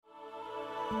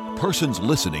Persons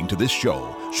listening to this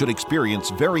show should experience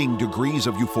varying degrees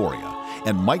of euphoria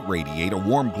and might radiate a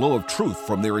warm glow of truth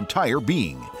from their entire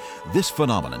being. This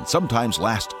phenomenon sometimes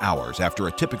lasts hours after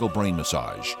a typical brain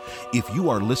massage. If you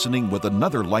are listening with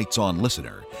another lights-on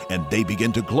listener and they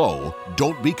begin to glow,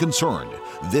 don't be concerned.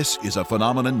 This is a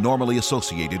phenomenon normally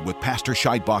associated with Pastor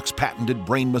Scheidbach's patented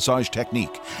brain massage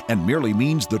technique and merely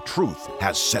means the truth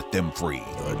has set them free.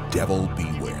 The devil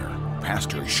beware.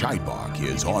 Pastor Scheidbach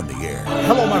is on the air.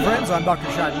 Hello, my friends. I'm Dr.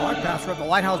 Scheidbach, pastor at the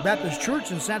Lighthouse Baptist Church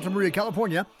in Santa Maria,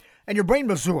 California, and your brain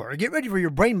masseur. Get ready for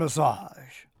your brain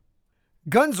massage.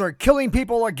 Guns are killing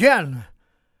people again.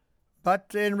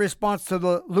 But in response to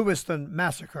the Lewiston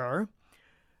massacre,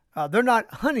 they're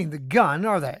not hunting the gun,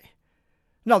 are they?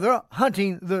 No, they're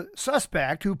hunting the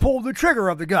suspect who pulled the trigger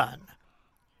of the gun.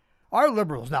 Are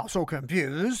liberals now so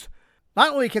confused?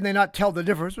 Not only can they not tell the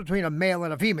difference between a male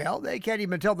and a female, they can't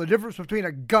even tell the difference between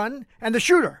a gun and the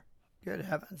shooter. Good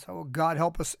heavens. Oh, God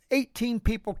help us. 18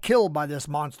 people killed by this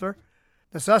monster.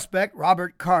 The suspect,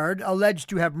 Robert Card, alleged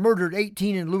to have murdered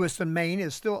 18 in Lewiston, Maine,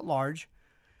 is still at large.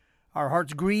 Our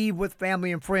hearts grieve with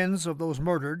family and friends of those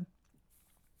murdered,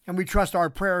 and we trust our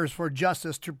prayers for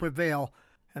justice to prevail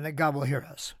and that God will hear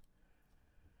us.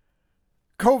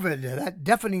 COVID, that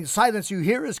deafening silence you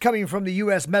hear, is coming from the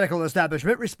U.S. medical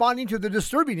establishment responding to the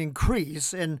disturbing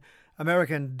increase in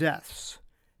American deaths,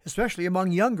 especially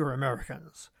among younger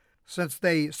Americans, since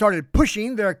they started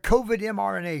pushing their COVID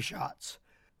mRNA shots.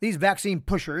 These vaccine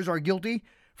pushers are guilty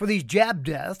for these jab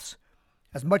deaths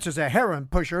as much as a heroin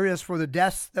pusher is for the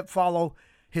deaths that follow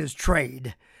his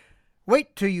trade.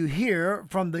 Wait till you hear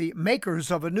from the makers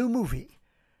of a new movie,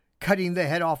 Cutting the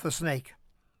Head Off a Snake.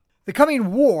 The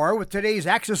coming war with today's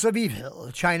axis of evil,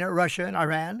 China, Russia, and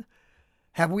Iran.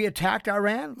 Have we attacked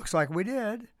Iran? Looks like we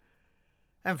did.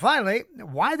 And finally,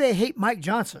 why they hate Mike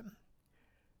Johnson.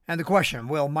 And the question,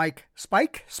 will Mike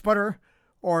spike, sputter,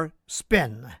 or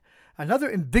spin? Another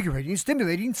invigorating,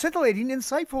 stimulating, scintillating,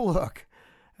 insightful look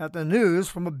at the news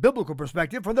from a biblical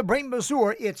perspective from the Brain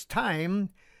Masseur. It's time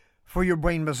for your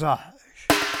brain massage.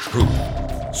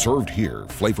 Truth, served here,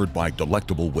 flavored by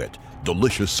delectable wit,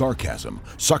 delicious sarcasm,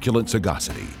 succulent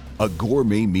sagacity, a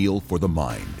gourmet meal for the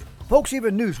mind. Folks,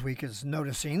 even Newsweek is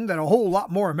noticing that a whole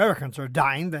lot more Americans are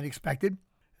dying than expected.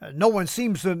 No one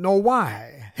seems to know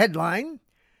why. Headline,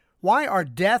 why are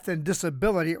death and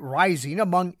disability rising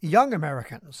among young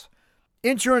Americans?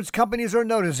 Insurance companies are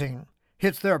noticing.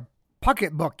 Hits their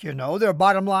pocketbook, their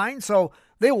bottom line, so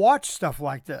they watch stuff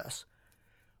like this.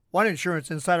 One insurance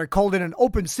insider called it an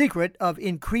open secret of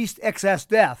increased excess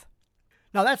death.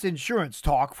 Now, that's insurance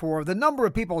talk for the number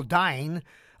of people dying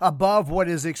above what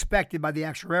is expected by the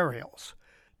actuarials.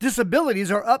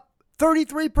 Disabilities are up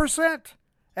 33%,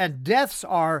 and deaths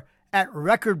are at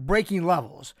record-breaking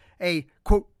levels, a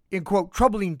quote-unquote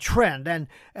troubling trend, and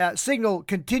signal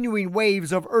continuing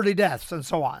waves of early deaths and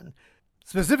so on.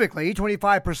 Specifically,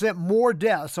 25% more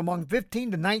deaths among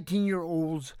 15 to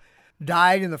 19-year-olds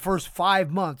died in the first 5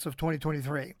 months of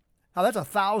 2023. Now, that's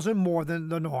 1,000 more than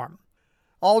the norm.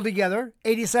 Altogether,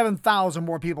 87,000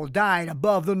 more people died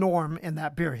above the norm in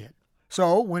that period.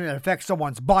 So, when it affects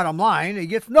someone's bottom line, it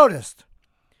gets noticed.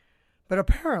 But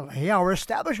apparently, our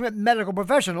establishment medical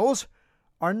professionals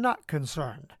are not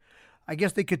concerned. I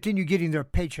guess they continue getting their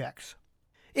paychecks.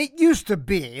 It used to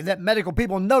be that medical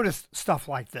people noticed stuff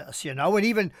like this, and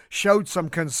even showed some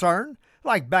concern,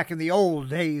 like back in the old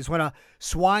days when a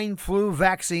swine flu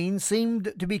vaccine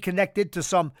seemed to be connected to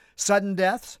some sudden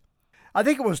deaths. I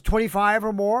think it was 25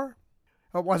 or more.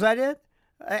 Was that it?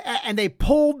 And they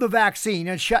pulled the vaccine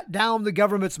and shut down the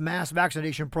government's mass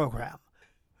vaccination program.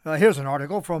 Here's an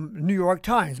article from New York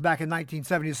Times back in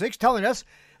 1976 telling us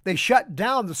they shut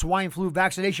down the swine flu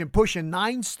vaccination push in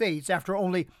 9 states after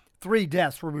only 3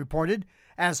 deaths were reported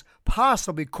as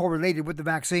possibly correlated with the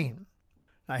vaccine.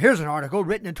 Now, here's an article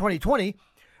written in 2020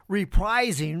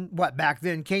 reprising what back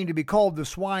then came to be called the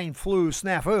swine flu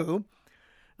snafu,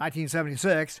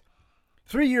 1976.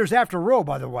 3 years after Roe,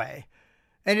 by the way.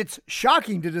 And it's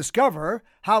shocking to discover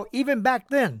how even back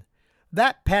then,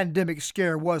 that pandemic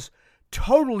scare was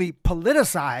totally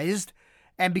politicized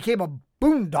and became a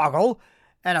boondoggle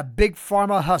and a big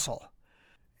pharma hustle.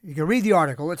 You can read the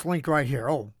article. It's linked right here.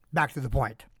 Oh, back to the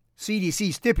point.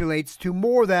 CDC stipulates to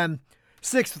more than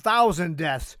 6,000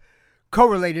 deaths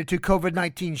correlated to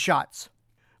COVID-19 shots.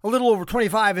 A little over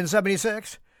 25 in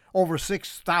 76, over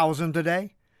 6,000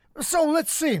 today. So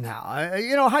let's see now.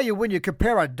 You know how when you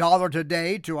compare a dollar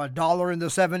today to a dollar in the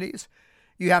 70s,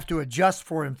 you have to adjust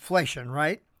for inflation,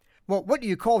 right? Well, what do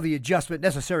you call the adjustment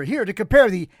necessary here to compare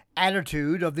the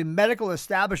attitude of the medical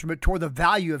establishment toward the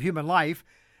value of human life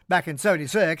back in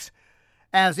 76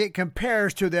 as it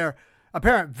compares to their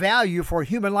apparent value for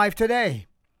human life today.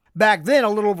 Back then, a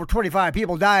little over 25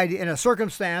 people died in a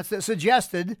circumstance that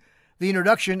suggested the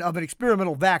introduction of an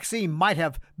experimental vaccine might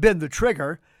have been the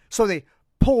trigger, so they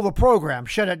pulled the program,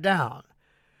 shut it down.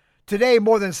 Today,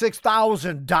 more than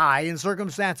 6,000 die in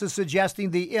circumstances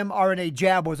suggesting the mRNA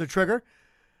jab was a trigger,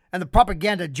 and the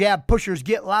propaganda jab pushers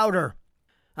get louder.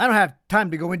 I don't have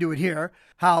time to go into it here,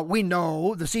 how we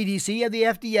know the CDC and the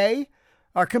FDA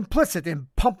are complicit in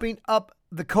pumping up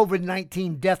the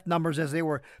COVID-19 death numbers as they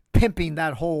were pimping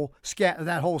that whole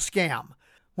scam,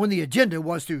 when the agenda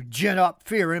was to gin up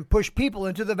fear and push people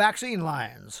into the vaccine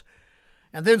lines,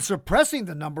 and then suppressing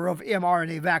the number of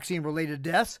mRNA vaccine-related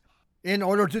deaths in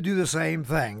order to do the same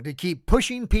thing, to keep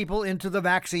pushing people into the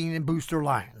vaccine and booster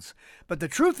lines. But the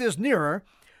truth is nearer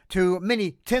to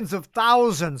many tens of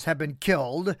thousands have been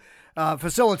killed,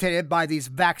 facilitated by these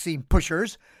vaccine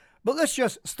pushers. But let's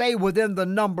just stay within the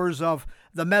numbers of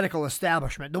the medical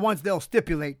establishment, the ones they'll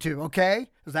stipulate to, okay?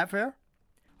 Is that fair?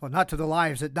 Well, not to the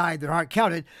lives that died that aren't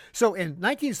counted. So in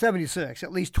 1976,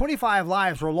 at least 25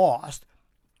 lives were lost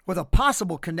with a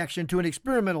possible connection to an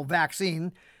experimental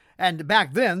vaccine, and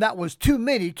back then that was too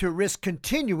many to risk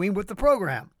continuing with the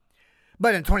program.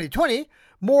 But in 2020,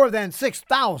 more than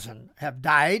 6,000 have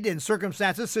died in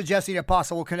circumstances suggesting a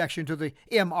possible connection to the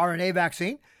mRNA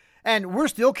vaccine, and we're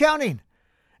still counting.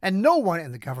 And no one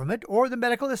in the government or the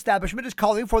medical establishment is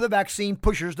calling for the vaccine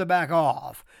pushers to back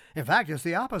off. In fact, it's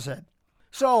the opposite.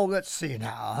 So let's see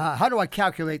now. How do I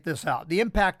calculate this out? The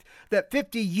impact that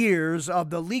 50 years of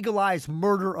the legalized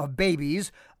murder of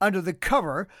babies under the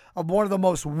cover of one of the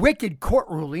most wicked court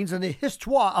rulings in the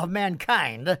histoire of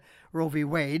mankind, Roe v.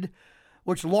 Wade,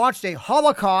 which launched a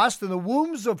holocaust in the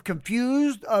wombs of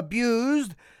confused,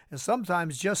 abused, and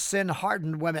sometimes just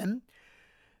sin-hardened women.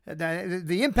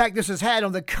 The impact this has had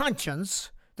on the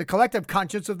conscience, the collective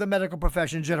conscience of the medical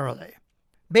profession generally.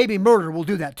 Baby murder will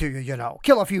do that to you, you know.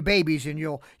 Kill a few babies and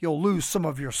you'll lose some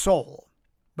of your soul.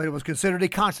 But it was considered a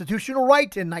constitutional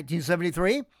right in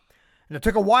 1973, and it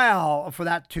took a while for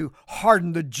that to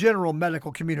harden the general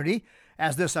medical community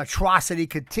as this atrocity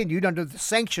continued under the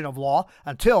sanction of law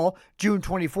until June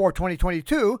 24,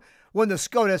 2022, when the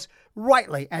SCOTUS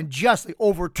rightly and justly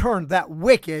overturned that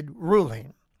wicked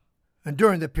ruling. And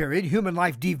during the period, human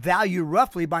life devalued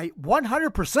roughly by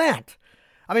 100%.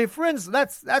 I mean, friends,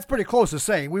 that's pretty close to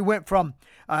saying we went from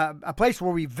a place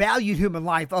where we valued human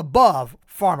life above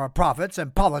pharma profits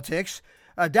and politics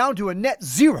down to a net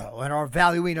zero in our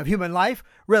valuing of human life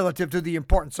relative to the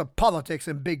importance of politics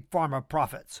and big pharma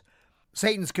profits.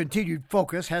 Satan's continued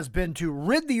focus has been to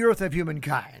rid the earth of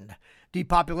humankind.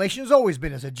 Depopulation has always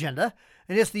been his agenda,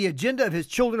 and it's the agenda of his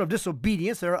children of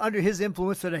disobedience that are under his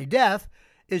influence today. Death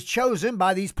is chosen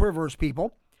by these perverse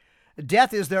people.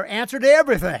 Death is their answer to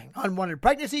everything. Unwanted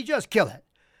pregnancy, just kill it.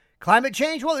 Climate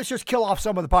change, well, let's just kill off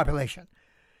some of the population.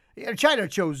 China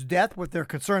chose death with their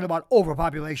concern about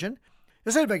overpopulation.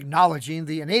 Instead of acknowledging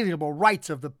the inalienable rights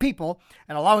of the people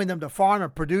and allowing them to farm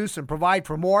and produce and provide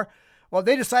for more, well,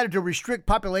 they decided to restrict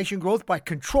population growth by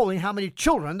controlling how many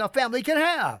children a family can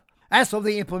have. And so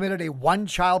they implemented a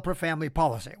one-child-per-family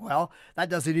policy. Well, that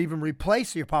doesn't even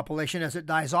replace your population as it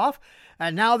dies off,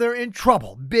 and now they're in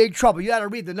trouble, big trouble. You got to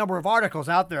read the number of articles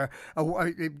out there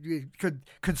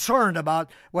concerned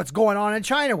about what's going on in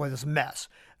China with this mess.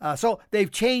 So they've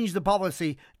changed the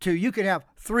policy to you can have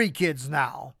 3 kids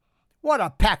now. What a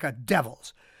pack of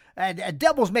devils. And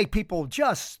devils make people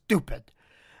just stupid.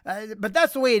 But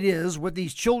that's the way it is with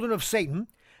these children of Satan.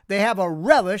 They have a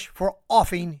relish for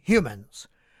offing humans.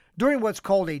 During what's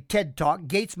called a TED Talk,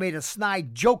 Gates made a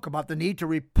snide joke about the need to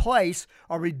replace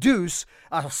or reduce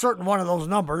a certain one of those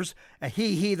numbers,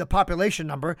 the population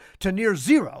number, to near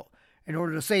zero in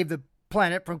order to save the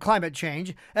planet from climate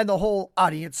change, and the whole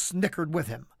audience snickered with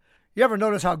him. You ever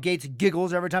notice how Gates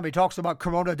giggles every time he talks about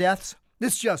corona deaths?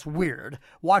 It's just weird.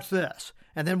 Watch this,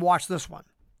 and then watch this one.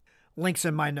 Links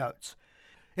in my notes.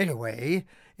 Anyway,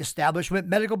 establishment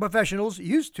medical professionals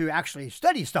used to actually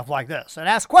study stuff like this and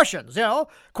ask questions,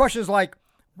 questions like,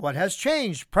 what has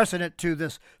changed precedent to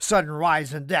this sudden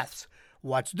rise in deaths?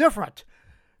 What's different?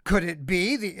 Could it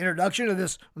be the introduction of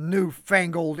this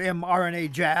newfangled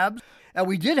mRNA jab? And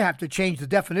we did have to change the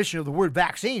definition of the word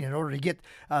vaccine in order to get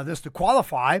this to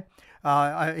qualify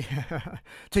to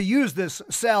use this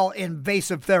cell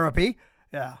invasive therapy.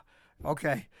 Yeah,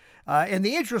 okay. In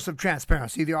the interest of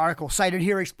transparency, the article cited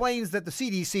here explains that the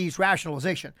CDC's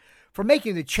rationalization for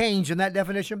making the change in that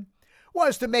definition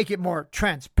was to make it more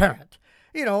transparent.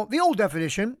 The old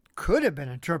definition could have been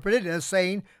interpreted as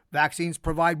saying vaccines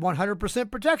provide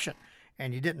 100% protection.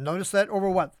 And you didn't notice that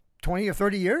over, 20 or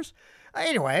 30 years?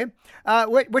 Anyway,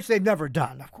 which they've never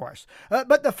done, of course.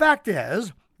 But the fact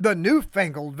is The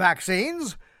newfangled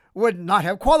vaccines would not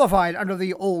have qualified under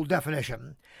the old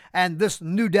definition, and this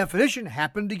new definition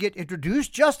happened to get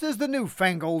introduced just as the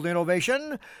newfangled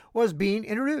innovation was being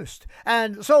introduced.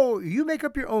 And so you make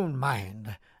up your own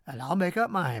mind, and I'll make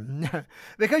up mine.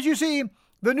 Because you see,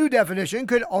 the new definition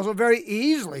could also very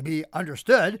easily be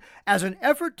understood as an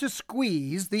effort to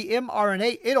squeeze the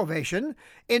mRNA innovation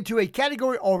into a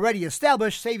category already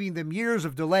established, saving them years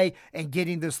of delay in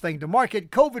getting this thing to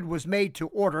market. COVID was made to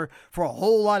order for a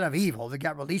whole lot of evil that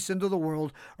got released into the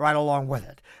world right along with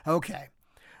it. Okay,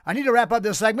 I need to wrap up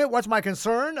this segment. What's my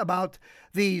concern about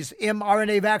these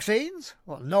mRNA vaccines?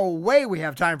 Well, no way we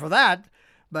have time for that.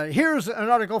 But here's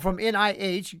an article from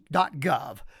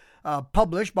NIH.gov.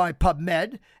 Published by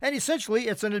PubMed, and essentially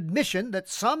it's an admission that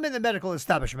some in the medical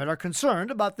establishment are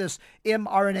concerned about this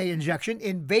mRNA injection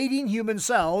invading human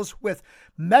cells with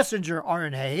messenger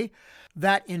RNA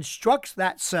that instructs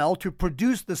that cell to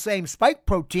produce the same spike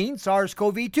protein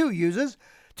SARS-CoV-2 uses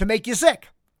to make you sick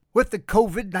with the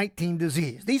COVID-19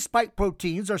 disease. These spike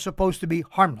proteins are supposed to be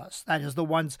harmless, that is, the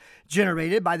ones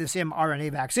generated by this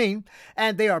mRNA vaccine,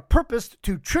 and they are purposed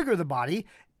to trigger the body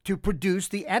to produce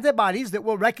the antibodies that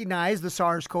will recognize the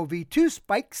SARS-CoV-2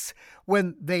 spikes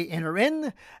when they enter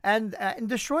in and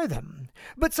destroy them.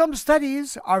 But some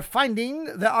studies are finding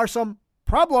there are some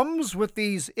problems with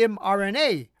these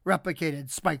mRNA replicated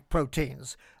spike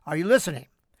proteins. Are you listening?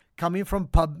 Coming from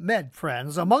PubMed,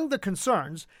 friends, among the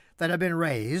concerns that have been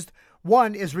raised,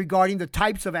 one is regarding the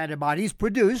types of antibodies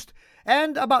produced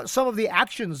and about some of the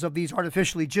actions of these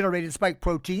artificially generated spike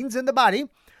proteins in the body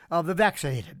of the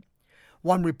vaccinated.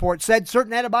 One report said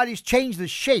certain antibodies change the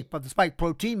shape of the spike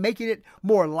protein, making it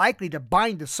more likely to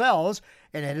bind to cells,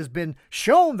 and it has been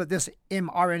shown that this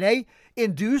mRNA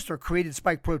induced or created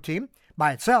spike protein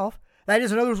by itself, that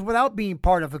is, in other words, without being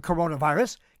part of the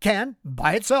coronavirus, can,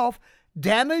 by itself,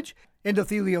 damage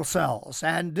endothelial cells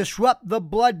and disrupt the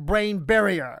blood-brain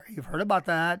barrier. You've heard about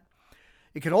that.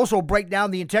 It can also break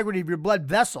down the integrity of your blood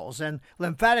vessels and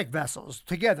lymphatic vessels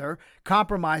together,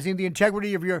 compromising the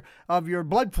integrity of your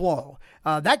blood flow.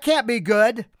 That can't be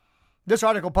good. This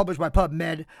article, published by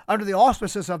PubMed under the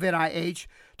auspices of NIH,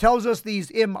 tells us these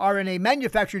mRNA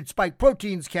manufactured spike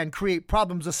proteins can create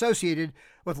problems associated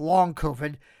with long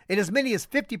COVID in as many as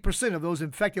 50% of those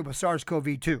infected with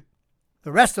SARS-CoV-2.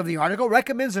 The rest of the article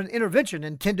recommends an intervention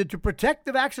intended to protect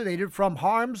the vaccinated from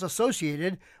harms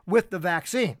associated with the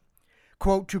vaccine,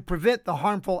 quote, to prevent the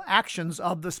harmful actions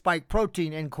of the spike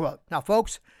protein, end quote. Now,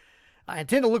 folks, I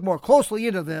intend to look more closely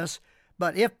into this,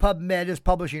 but if PubMed is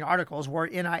publishing articles where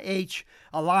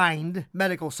NIH-aligned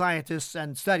medical scientists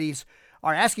and studies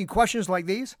are asking questions like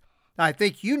these, I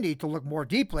think you need to look more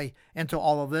deeply into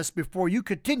all of this before you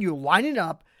continue lining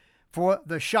up for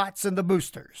the shots and the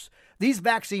boosters. These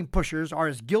vaccine pushers are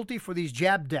as guilty for these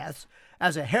jab deaths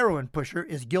as a heroin pusher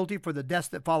is guilty for the deaths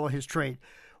that follow his trade.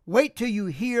 Wait till you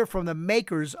hear from the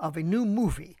makers of a new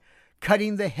movie,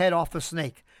 Cutting the Head Off a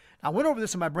Snake. I went over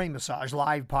this in my Brain Massage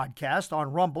live podcast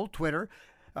on Rumble, Twitter,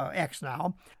 X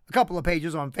now, a couple of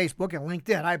pages on Facebook and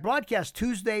LinkedIn. I broadcast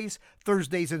Tuesdays,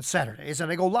 Thursdays, and Saturdays,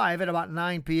 and I go live at about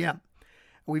 9 p.m.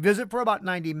 We visit for about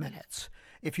 90 minutes.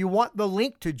 If you want the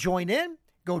link to join in,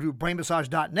 go to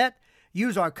brainmassage.net,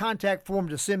 use our contact form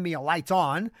to send me a lights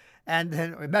on and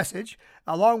then a message,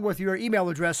 along with your email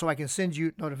address so I can send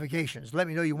you notifications. Let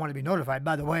me know you want to be notified,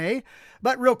 by the way.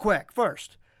 But real quick,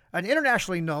 first, an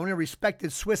internationally known and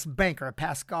respected Swiss banker,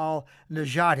 Pascal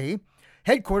Najati,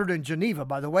 headquartered in Geneva,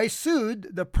 by the way, sued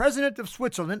the president of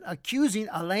Switzerland, accusing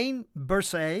Alain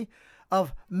Berset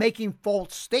of making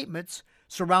false statements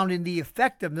surrounding the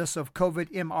effectiveness of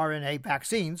COVID mRNA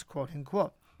vaccines, quote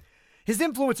unquote. His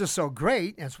influence is so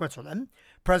great in Switzerland,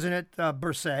 President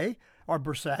Berset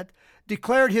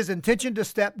declared his intention to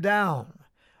step down.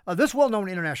 This well-known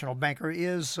international banker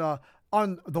is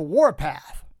on the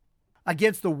warpath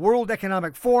against the World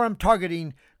Economic Forum,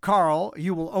 targeting Carl,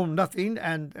 you will own nothing,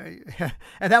 and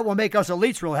that will make us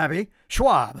elites real happy,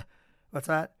 Schwab. What's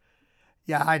that?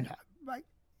 Yeah, I know. Right.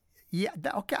 Yeah,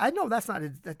 okay, I know that's not,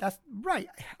 that's right.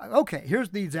 Okay, here's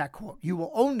the exact quote. You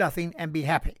will own nothing and be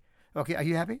happy. Okay, are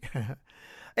you happy?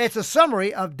 It's a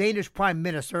summary of Danish Prime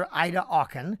Minister Ida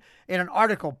Auken in an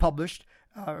article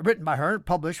written by her,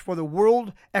 published for the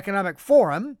World Economic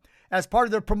Forum as part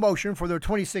of their promotion for their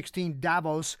 2016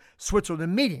 Davos,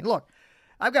 Switzerland meeting. Look,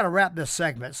 I've got to wrap this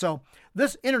segment. So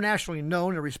this internationally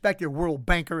known and respected world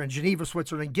banker in Geneva,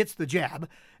 Switzerland, gets the jab,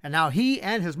 and now he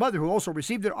and his mother, who also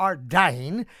received it, are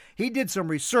dying. He did some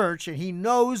research, and he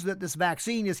knows that this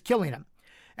vaccine is killing him,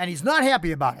 and he's not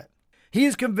happy about it. He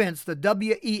is convinced the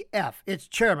WEF, its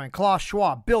chairman, Klaus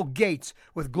Schwab, Bill Gates,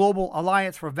 with Global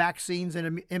Alliance for Vaccines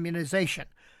and Immunization,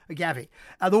 Gavi.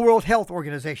 The World Health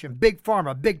Organization, Big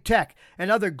Pharma, Big Tech,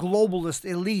 and other globalist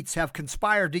elites have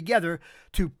conspired together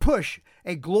to push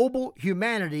a global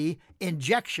humanity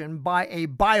injection by a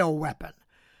bioweapon.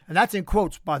 And that's in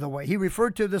quotes, by the way. He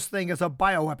referred to this thing as a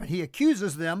bioweapon. He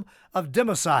accuses them of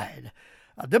democide.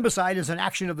 Democide is an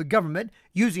action of the government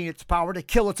using its power to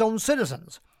kill its own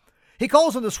citizens. He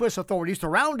calls on the Swiss authorities to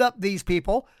round up these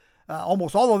people,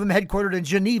 almost all of them headquartered in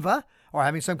Geneva, or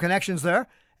having some connections there,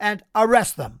 and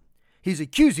arrest them. He's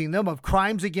accusing them of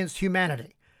crimes against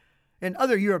humanity. In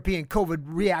other European COVID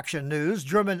reaction news,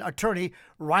 German attorney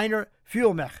Rainer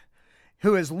Füllmich,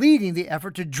 who is leading the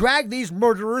effort to drag these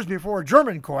murderers before a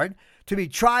German court to be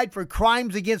tried for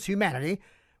crimes against humanity,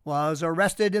 was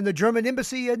arrested in the German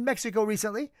embassy in Mexico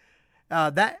recently.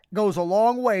 That goes a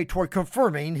long way toward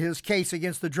confirming his case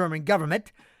against the German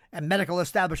government and medical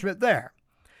establishment there.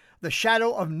 The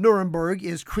shadow of Nuremberg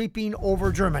is creeping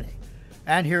over Germany.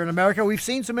 And here in America, we've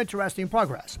seen some interesting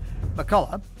progress.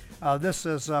 McCullough, this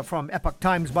is from Epoch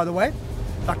Times, by the way.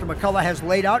 Dr. McCullough has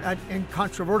laid out an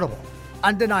incontrovertible,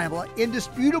 undeniable,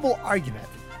 indisputable argument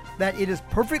that it is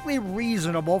perfectly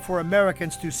reasonable for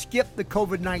Americans to skip the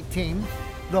COVID-19,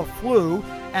 the flu,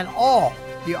 and all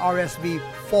the RSV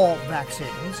fall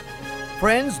vaccines.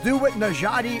 Friends, do what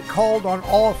Najati called on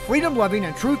all freedom-loving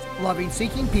and truth-loving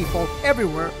seeking people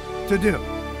everywhere to do.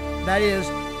 That is,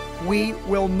 we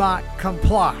will not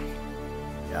comply.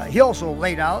 He also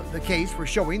laid out the case for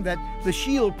showing that the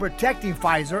shield protecting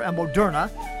Pfizer and Moderna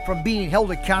from being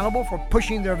held accountable for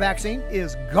pushing their vaccine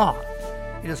is gone.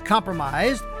 It is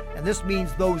compromised, and this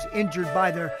means those injured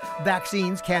by their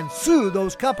vaccines can sue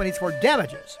those companies for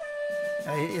damages.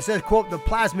 It says, quote, the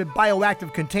plasmid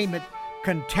bioactive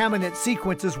contaminant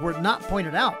sequences were not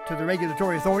pointed out to the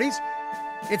regulatory authorities.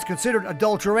 It's considered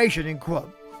adulteration, end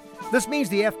quote. This means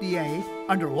the FDA,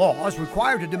 under law, is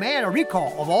required to demand a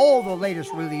recall of all the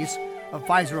latest release of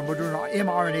Pfizer and Moderna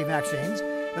mRNA vaccines.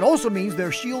 It also means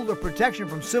their shield of protection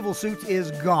from civil suits is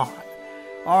gone.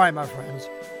 All right, my friends,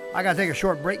 I got to take a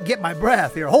short break, get my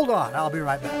breath here. Hold on, I'll be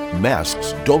right back.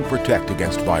 Masks don't protect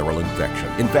against viral infection.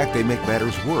 In fact, they make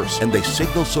matters worse, and they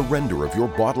signal surrender of your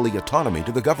bodily autonomy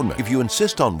to the government. If you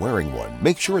insist on wearing one,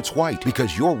 make sure it's white,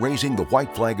 because you're raising the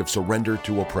white flag of surrender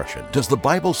to oppression. Does the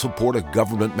Bible support a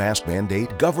government mask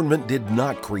mandate? Government did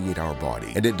not create our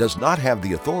body, and it does not have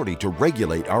the authority to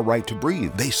regulate our right to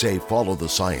breathe. They say follow the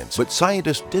science, but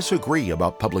scientists disagree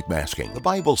about public masking. The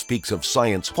Bible speaks of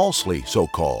science falsely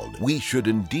so-called. We should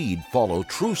indeed follow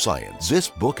true science. This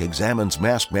book examines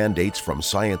mask mandates from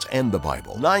science and the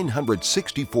Bible.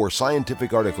 964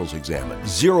 scientific articles examined.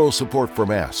 Zero support for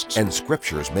masks, and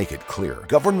scriptures make it clear.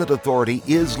 Government authority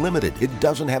is limited. It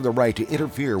doesn't have the right to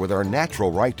interfere with our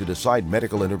natural right to decide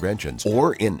medical interventions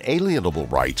or inalienable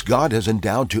rights God has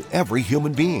endowed to every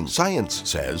human being. Science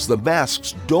says the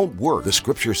masks don't work. The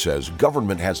scripture says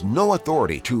government has no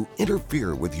authority to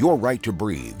interfere with your right to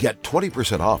breathe. Get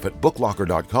 20% off at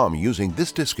booklocker.com using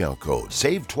this discount code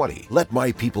SAVE20. Let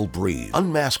my people breathe.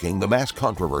 Unmasking the Mask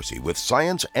Controversy with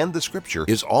Science and the Scripture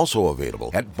is also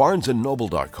available at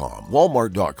barnesandnoble.com,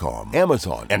 walmart.com,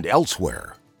 Amazon, and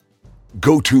elsewhere.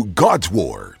 Go to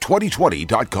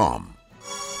godswar2020.com.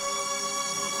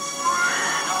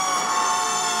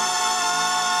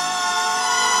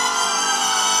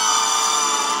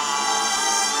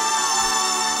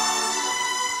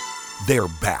 They're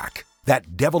back.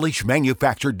 That devilish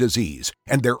manufactured disease,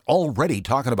 and they're already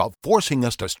talking about forcing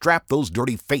us to strap those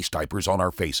dirty face diapers on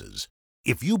our faces.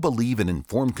 If you believe in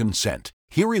informed consent,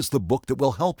 here is the book that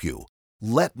will help you.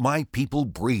 Let My People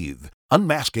Breathe,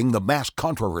 Unmasking the Mask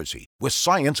Controversy with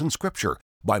Science and Scripture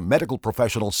by medical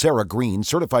professional Sarah Green,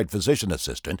 certified physician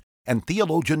assistant, and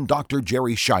theologian Dr.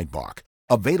 Jerry Scheidbach.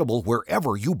 Available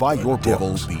wherever you buy your books.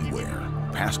 Devils beware.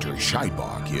 Pastor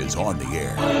Scheidbach is on the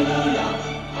air.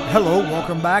 Hello,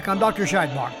 welcome back. I'm Dr.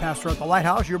 Scheidbach, pastor at the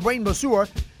Lighthouse, your brain masseur,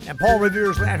 and Paul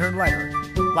Revere's lantern lighter,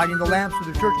 lighting the lamps of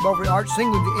the Church of Belfry Arch,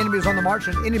 singling the enemy is on the march,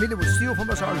 an enemy that would steal from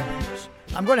us our liberties.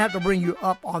 I'm going to have to bring you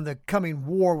up on the coming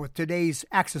war with today's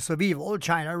axis of evil,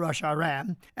 China, Russia,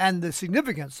 Iran, and the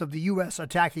significance of the U.S.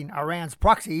 attacking Iran's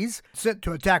proxies sent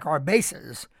to attack our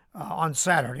bases on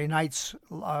Saturday night's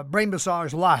Brain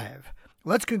Massage Live.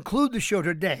 Let's conclude the show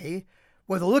today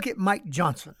with a look at Mike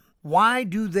Johnson. Why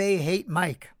do they hate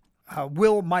Mike?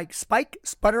 Will Mike spike,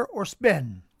 sputter, or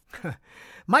spin?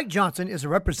 Mike Johnson is a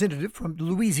representative from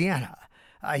Louisiana.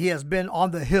 He has been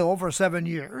on the Hill for 7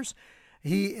 years.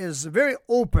 He is very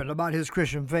open about his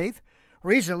Christian faith.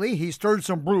 Recently, he stirred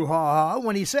some brouhaha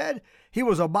when he said he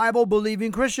was a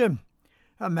Bible-believing Christian.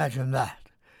 Imagine that.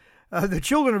 The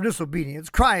children of disobedience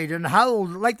cried and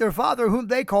howled like their father, whom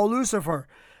they call Lucifer,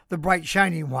 the bright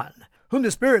shining one, whom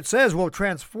the Spirit says will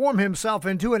transform himself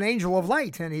into an angel of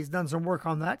light, and he's done some work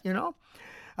on that,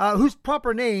 whose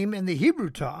proper name in the Hebrew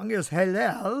tongue is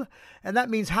Hallel, and that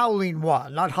means howling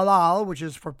one, not halal, which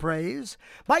is for praise.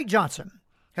 Mike Johnson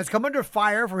has come under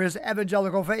fire for his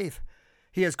evangelical faith.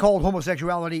 He has called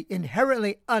homosexuality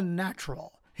inherently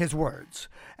unnatural, his words,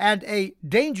 and a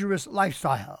dangerous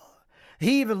lifestyle.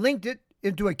 He even linked it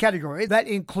into a category that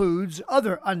includes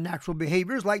other unnatural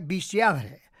behaviors like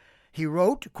bestiality. He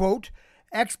wrote, quote,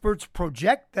 "Experts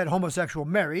project that homosexual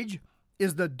marriage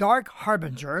is the dark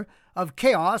harbinger of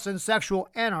chaos and sexual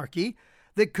anarchy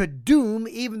that could doom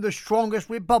even the strongest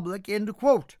republic," end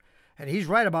quote. And he's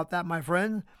right about that, my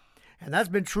friend. And that's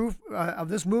been true of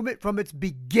this movement from its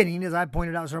beginning, as I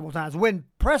pointed out several times. When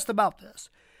pressed about this,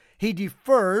 he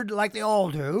deferred, like they all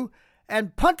do,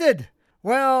 and punted.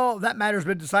 Well, that matter's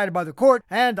been decided by the court,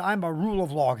 and I'm a rule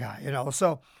of law guy,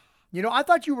 So, I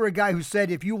thought you were a guy who said,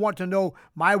 if you want to know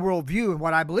my worldview and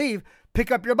what I believe,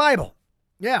 pick up your Bible.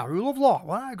 Yeah, rule of law.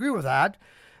 Well, I agree with that.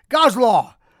 God's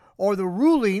law, or the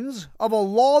rulings of a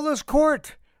lawless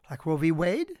court, like Roe v.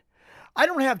 Wade. I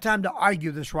don't have time to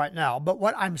argue this right now, but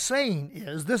what I'm saying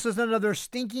is this is another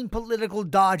stinking political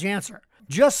dodge answer.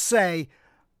 Just say,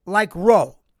 like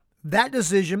Roe, that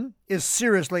decision is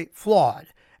seriously flawed,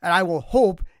 and I will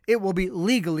hope it will be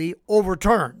legally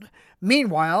overturned.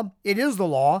 Meanwhile, it is the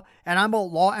law, and I'm a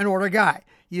law and order guy.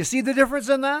 You see the difference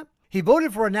in that? He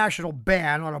voted for a national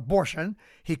ban on abortion.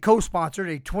 He co-sponsored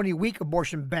a 20-week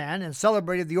abortion ban and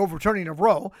celebrated the overturning of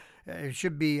Roe. It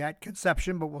should be at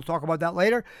conception, but we'll talk about that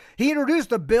later. He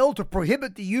introduced a bill to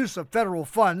prohibit the use of federal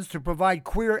funds to provide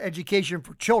queer education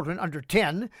for children under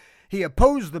 10. He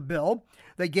opposed the bill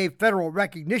that gave federal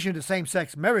recognition to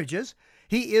same-sex marriages.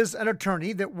 He is an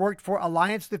attorney that worked for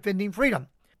Alliance Defending Freedom,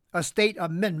 a state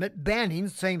amendment banning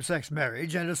same-sex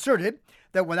marriage, and asserted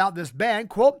that without this ban,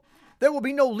 quote, there will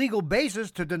be no legal basis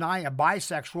to deny a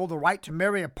bisexual the right to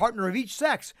marry a partner of each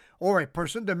sex or a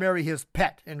person to marry his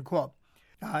pet, end quote.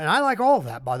 And I like all of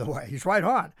that, by the way. He's right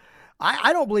on.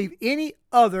 I don't believe any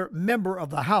other member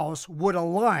of the House would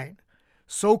align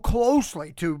so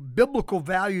closely to biblical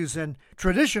values and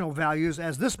traditional values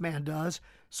as this man does.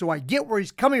 So I get where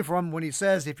he's coming from when he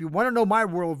says, if you want to know my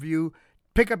worldview,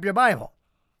 pick up your Bible.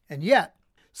 And yet,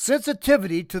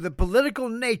 sensitivity to the political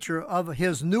nature of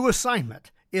his new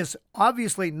assignment is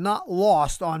obviously not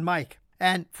lost on Mike.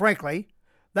 And frankly,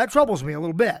 that troubles me a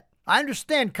little bit. I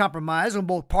understand compromise when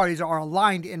both parties are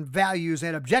aligned in values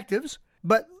and objectives,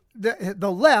 but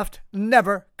the left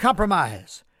never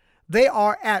compromise. They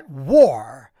are at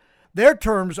war. Their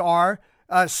terms are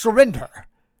surrender,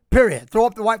 period. Throw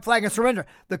up the white flag and surrender.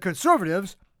 The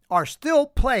conservatives are still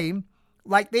playing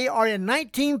like they are in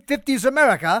 1950s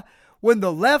America when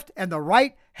the left and the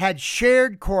right had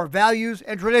shared core values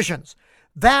and traditions.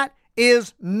 That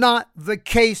is not the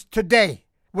case today.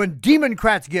 When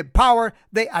Democrats get power,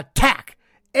 they attack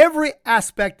every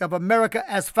aspect of America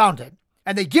as founded,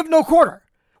 and they give no quarter.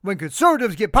 When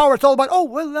conservatives get power, it's all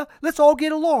about, let's all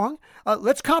get along.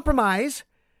 Let's compromise.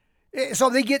 So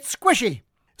they get squishy.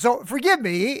 So forgive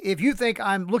me if you think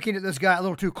I'm looking at this guy a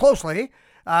little too closely.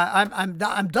 I'm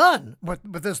done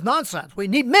with this nonsense. We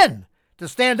need men to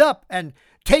stand up and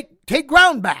take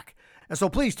ground back. And so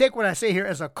please take what I say here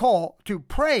as a call to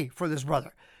pray for this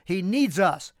brother. He needs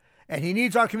us, and he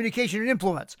needs our communication and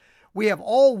influence. We have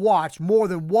all watched more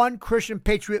than one Christian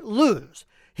patriot lose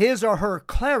his or her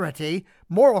clarity,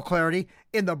 moral clarity,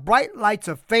 in the bright lights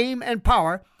of fame and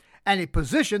power, and a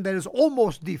position that is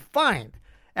almost defined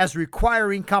as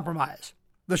requiring compromise.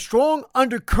 The strong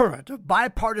undercurrent of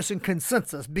bipartisan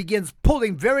consensus begins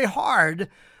pulling very hard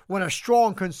when a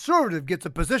strong conservative gets a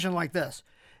position like this,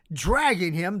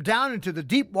 dragging him down into the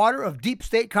deep water of deep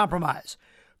state compromise.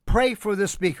 Pray for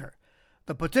this speaker.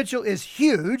 The potential is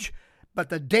huge, but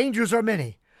the dangers are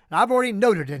many. And I've already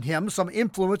noted in him some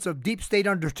influence of deep state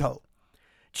undertow.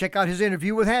 Check out his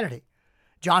interview with Hannity.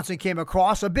 Johnson came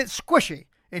across a bit squishy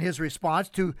in his response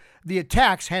to the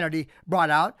attacks Hannity brought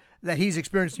out that he's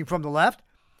experiencing from the left.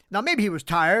 Now, maybe he was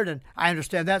tired, and I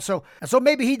understand that. So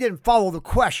maybe he didn't follow the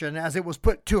question as it was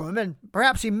put to him, and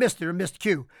perhaps he missed it or missed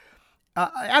cue.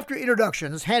 After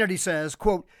introductions, Hannity says,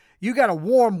 quote, "You got a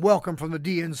warm welcome from the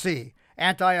DNC.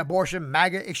 Anti-abortion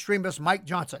MAGA extremist Mike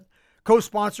Johnson,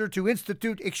 co-sponsor to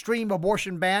institute extreme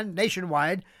abortion ban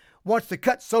nationwide, wants to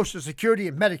cut Social Security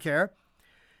and Medicare.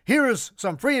 Here is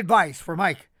some free advice for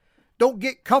Mike. Don't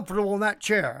get comfortable in that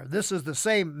chair. This is the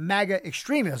same MAGA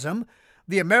extremism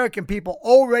the American people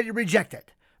already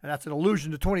rejected." And that's an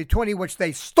allusion to 2020, which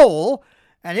they stole,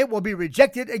 and it will be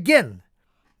rejected again.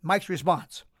 Mike's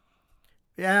response: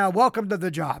 "Yeah, welcome to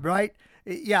the job, right?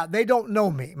 Yeah, they don't know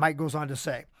me," Mike goes on to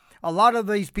say. a lot of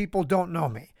these people don't know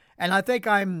me. And I think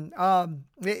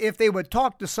if they would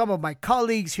talk to some of my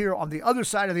colleagues here on the other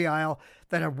side of the aisle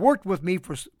that have worked with me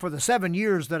for the 7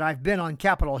 years that I've been on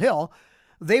Capitol Hill,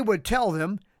 they would tell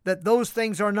them that those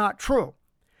things are not true.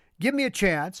 Give me a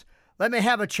chance. Let me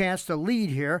have a chance to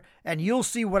lead here, and you'll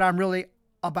see what I'm really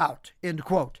about. End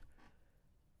quote.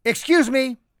 Excuse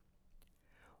me.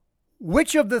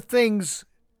 Which of the things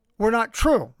were not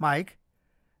true, Mike?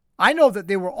 I know that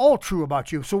they were all true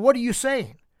about you, so what are you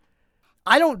saying?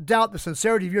 I don't doubt the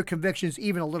sincerity of your convictions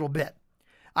even a little bit.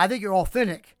 I think you're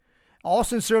authentic, all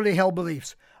sincerely held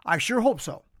beliefs. I sure hope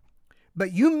so.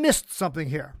 But you missed something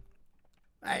here.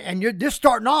 And you're just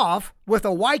starting off with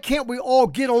a why can't we all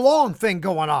get along thing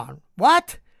going on.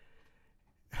 What?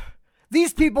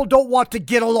 These people don't want to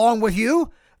get along with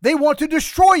you. They want to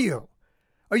destroy you.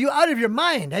 Are you out of your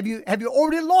mind? Have you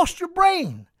already lost your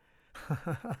brain?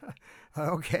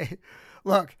 Okay.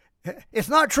 Look, it's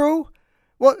not true.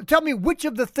 Well, tell me which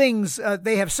of the things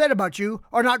they have said about you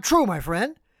are not true, my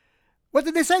friend. What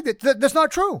did they say that's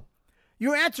not true?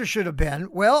 Your answer should have been,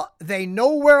 well, they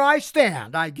know where I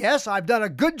stand. I guess I've done a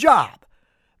good job.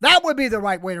 That would be the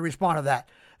right way to respond to that.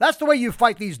 That's the way you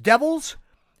fight these devils.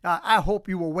 I hope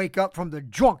you will wake up from the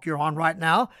drunk you're on right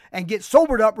now and get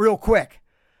sobered up real quick.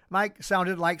 Mike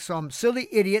sounded like some silly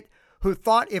idiot who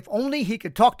thought if only he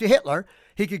could talk to Hitler,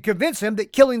 he could convince him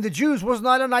that killing the Jews was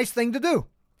not a nice thing to do.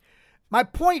 My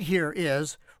point here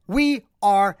is we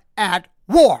are at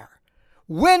war.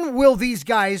 When will these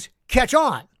guys catch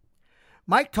on?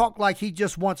 Mike talked like he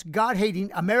just wants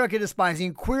God-hating,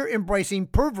 America-despising, queer-embracing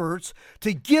perverts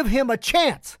to give him a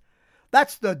chance.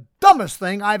 That's the dumbest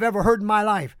thing I've ever heard in my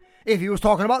life. If he was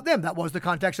talking about them, that was the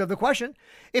context of the question.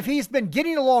 If he's been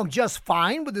getting along just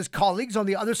fine with his colleagues on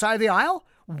the other side of the aisle,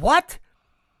 what?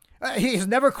 He's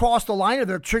never crossed the line of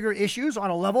their trigger issues on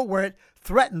a level where it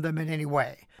threatened them in any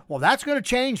way. Well, that's going to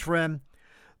change for him.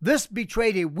 This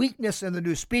betrayed a weakness in the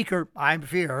new speaker, I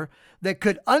fear, that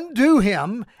could undo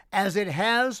him as it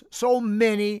has so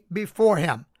many before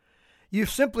him.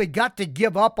 You've simply got to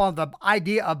give up on the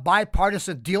idea of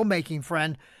bipartisan deal-making,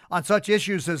 friend, on such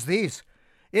issues as these.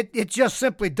 It just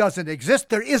simply doesn't exist.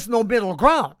 There is no middle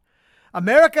ground.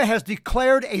 America has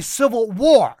declared a civil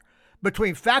war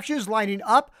between factions lining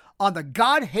up on the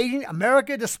God-hating,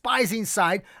 America-despising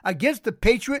side against the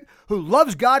patriot who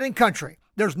loves God and country.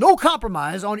 There's no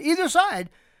compromise on either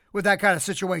side with that kind of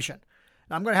situation.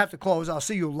 Now, I'm going to have to close. I'll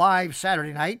see you live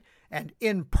Saturday night and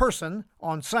in person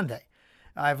on Sunday.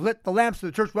 I've lit the lamps of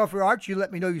the Church Welfare Arch. You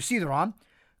let me know you see they're on.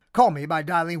 Call me by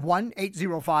dialing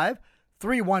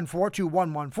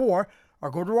 1-805-314-2114 or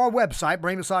go to our website,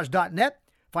 brainmassage.net.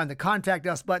 Find the Contact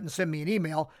Us button, send me an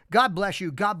email. God bless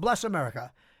you. God bless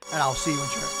America. And I'll see you in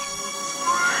church.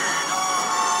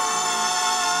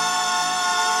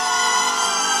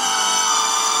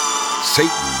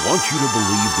 Satan wants you to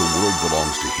believe the world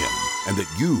belongs to him and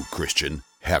that you, Christian,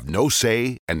 have no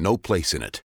say and no place in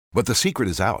it. But the secret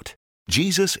is out.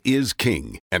 Jesus is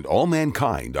king, and all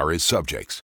mankind are his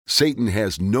subjects. Satan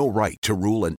has no right to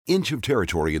rule an inch of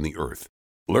territory in the earth.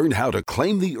 Learn how to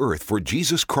claim the earth for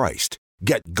Jesus Christ.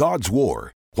 Get God's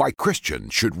War, why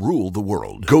Christians should rule the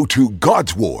world. Go to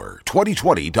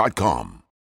godswar2020.com.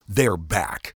 They're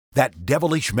back. That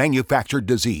devilish manufactured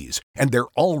disease, and they're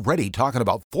already talking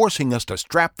about forcing us to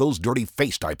strap those dirty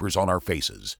face diapers on our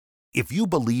faces. If you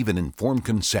believe in informed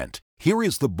consent, here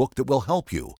is the book that will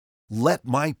help you. Let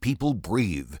My People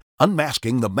Breathe,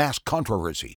 Unmasking the Mass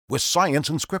Controversy with Science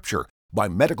and Scripture by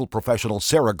medical professional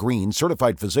Sarah Green,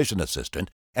 certified physician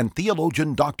assistant, and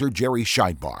theologian Dr. Jerry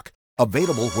Scheidbach.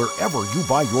 Available wherever you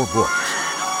buy your books.